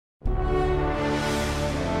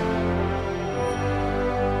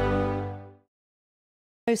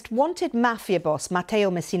Most wanted mafia boss Matteo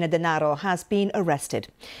Messina Denaro has been arrested.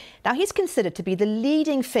 Now, he's considered to be the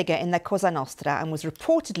leading figure in the Cosa Nostra and was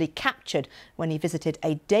reportedly captured when he visited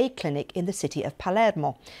a day clinic in the city of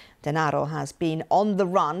Palermo. Denaro has been on the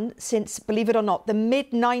run since, believe it or not, the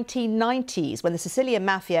mid-1990s, when the Sicilian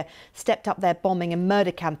Mafia stepped up their bombing and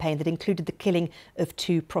murder campaign that included the killing of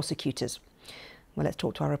 2 prosecutors. Well, let's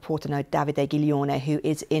talk to our reporter now, Davide Giglione, who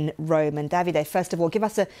is in Rome. And Davide, first of all, give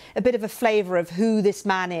us a bit of a flavour of who this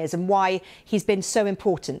man is and why he's been so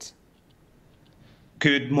important.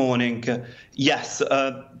 Good morning. Yes,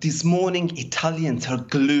 this morning Italians are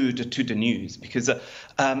glued to the news because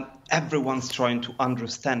everyone's trying to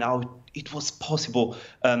understand how it was possible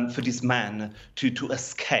for this man to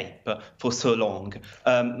escape for so long.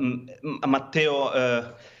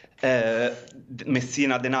 Matteo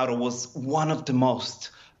Messina Denaro was one of the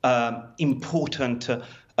most important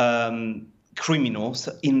criminals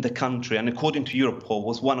in the country, and according to Europol,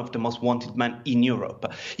 was one of the most wanted men in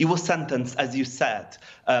Europe. He was sentenced, as you said,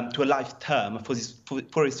 to a life term for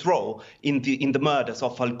his role in the murders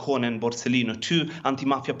of Falcone and Borsellino, 2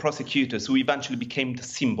 anti-mafia prosecutors who eventually became the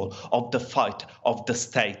symbol of the fight of the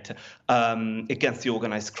state against the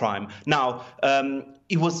organized crime. Now,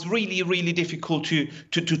 it was really, really difficult to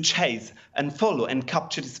chase and follow and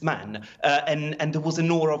capture this man. And there was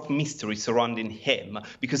an aura of mystery surrounding him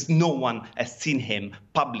because no one has seen him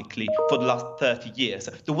publicly for the last 30 years.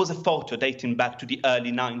 There was a photo dating back to the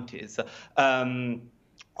early 90s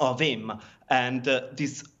of him, and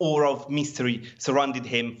this aura of mystery surrounded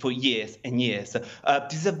him for years and years.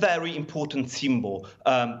 This is a very important symbol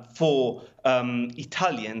for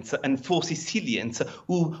Italians and for Sicilians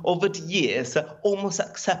who, over the years, almost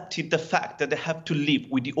accepted the fact that they have to live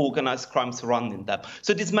with the organized crime surrounding them.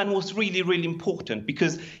 So this man was really, really important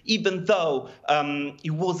because even though he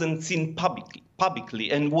wasn't seen publicly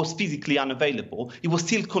and was physically unavailable, he was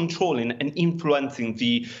still controlling and influencing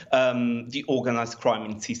the organized crime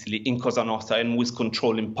in Sicily, in Cosa Nostra, and was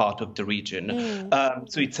controlling part of the region.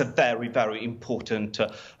 So it's a very, very important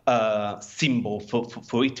symbol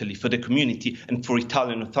for Italy, for the community, and for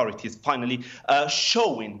Italian authorities, finally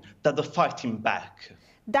showing that they're fighting back.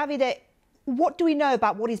 Davide, what do we know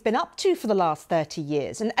about what he's been up to for the last 30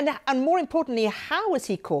 years? And more importantly, how was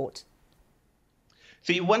he caught?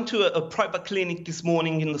 So he went to a private clinic this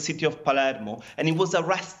morning in the city of Palermo, and he was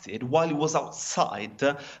arrested while he was outside.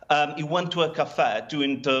 He went to a cafe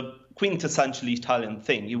doing the quintessentially Italian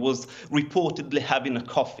thing. He was reportedly having a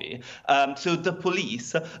coffee. So the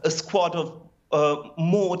police, a squad of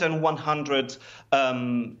more than 100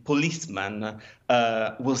 policemen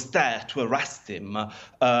was there to arrest him,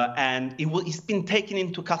 and he's been taken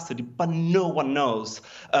into custody, but no one knows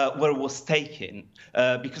where he was taken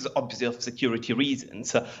because obviously of security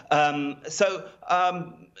reasons. So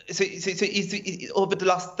over the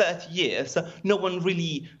last 30 years, no one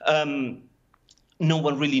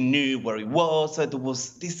really knew where he was. There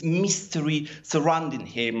was this mystery surrounding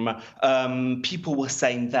him. People were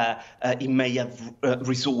saying that he may have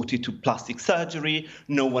resorted to plastic surgery.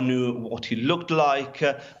 No one knew what he looked like,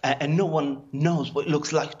 and no one knows what it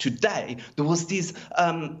looks like today. There was this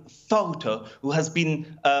photo who has been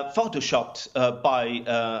photoshopped by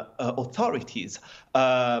authorities,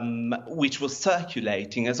 which was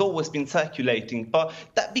circulating, has always been circulating, but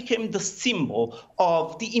that became the symbol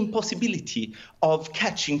of the impossibility of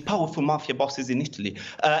catching powerful mafia bosses in Italy.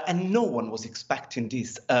 And no one was expecting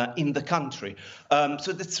this in the country.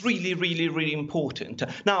 So that's really, really, really important.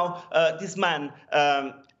 Now, this man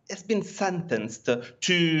has been sentenced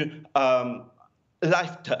to a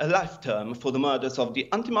life term for the murders of the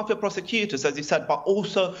anti-mafia prosecutors, as you said, but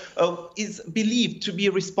also is believed to be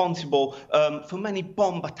responsible for many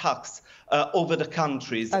bomb attacks over the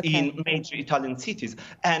countries in major Italian cities.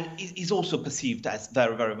 And is also perceived as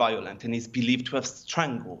very, very violent, and is believed to have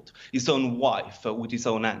strangled his own wife with his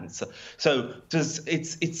own hands. So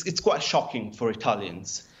it's quite shocking for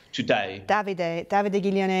Italians today. Davide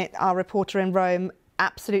Giglione, our reporter in Rome.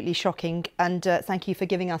 Absolutely shocking, and thank you for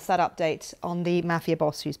giving us that update on the mafia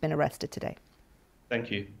boss who's been arrested today. Thank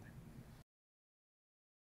you.